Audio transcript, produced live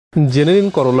জেনে নিন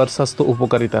করলার স্বাস্থ্য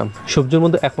উপকারিতা। সবজির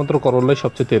মধ্যে একমাত্র করলাই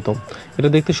সবচেয়ে তেতো। এটা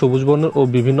দেখতে সবুজ বর্ণের ও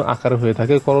বিভিন্ন আকারে হয়ে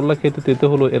থাকে। করলা খেতে তেতো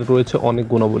হলেও এর রয়েছে অনেক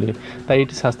গুণাবলী, তাই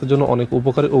এটি স্বাস্থ্যের জন্য অনেক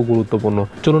উপকারী ও গুরুত্বপূর্ণ।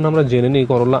 চলুন আমরা জেনে নিই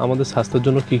করলা আমাদের স্বাস্থ্যের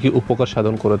জন্য কি কি উপকার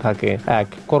সাধন করে থাকে। 1.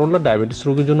 করলা ডায়াবেটিস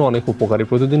রোগীর জন্য অনেক উপকারী।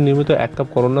 প্রতিদিন নিয়মিত 1 কাপ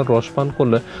করলার রস পান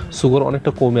করলে সুগার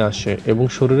অনেকটা কমে আসে এবং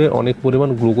শরীরে অনেক পরিমাণ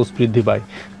গ্লুকোজ বৃদ্ধি পায়,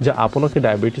 যা আপনাকে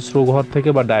ডায়াবেটিস রোগ হওয়ার থেকে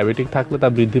বা ডায়াবেটিক থাকলে তা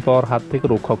বৃদ্ধি পাওয়ার হাত থেকে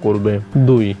রক্ষা করবে।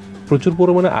 2. প্রচুর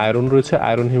পরিমাণে আয়রন রয়েছে।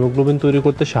 আয়রন হিমোগ্লোবিন তৈরি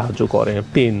করতে সাহায্য করে।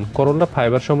 3. করলা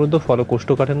ফাইবার সমৃদ্ধ, ফলে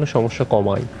কোষ্ঠকাঠিন্যের সমস্যা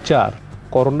কমায়। 4.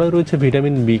 করলায় রয়েছে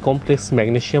vitamin B complex,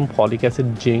 magnesium, folic acid,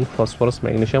 zinc, phosphorus,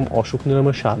 magnesium অসুখ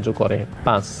নিরাময়ে সাহায্য করে।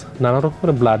 5. নানা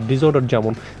রকমের ব্লাড ডিসঅর্ডার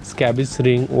যেমন স্ক্যাবিস,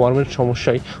 রিং ওয়ার্মের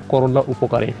সমস্যায় করলা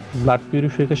উপকারী। ব্লাড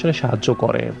পিউরিফিকেশনে সাহায্য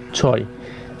করে। 6.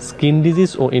 স্কিন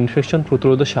ডিজিজ ও ইনফেকশন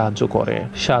প্রতিরোধে সাহায্য করে।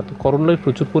 7. করলায়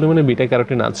প্রচুর পরিমাণে বিটা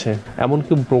ক্যারোটিন আছে।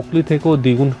 এমনকি ব্রোকলি থেকেও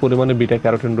দ্বিগুণ পরিমাণে বিটা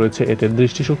ক্যারোটিন রয়েছে। এতে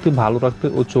দৃষ্টিশক্তি ভালো রাখতে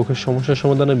ও চোখের সমস্যার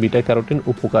সমাধানে বিটা ক্যারোটিন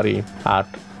উপকারী। 8.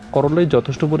 করলায়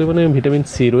যথেষ্ট পরিমাণে ভিটামিন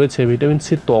সি রয়েছে। ভিটামিন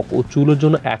সি ত্বক ও চুলের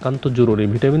জন্য একান্ত জরুরি।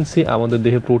 ভিটামিন সি আমাদের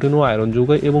দেহে প্রোটিন ও আয়রন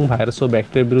যোগায় এবং ভাইরাস ও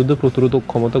ব্যাকটেরিয়ার বিরুদ্ধে প্রতিরোধক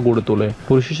ক্ষমতা গড়ে তোলে।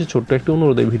 পরিশেষে ছোট্ট একটি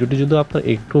অনুরোধ, এই ভিডিওটি যদি আপনার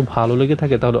একটু ভালো লেগে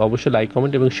থাকে তাহলে অবশ্যই লাইক,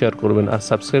 কমেন্ট এবং শেয়ার করবেন আর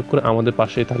সাবস্ক্রাইব করে আমাদের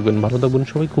পাশেই থাকবেন। ভালো থাকবেন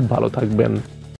সবাই, খুব ভালো থাকবেন।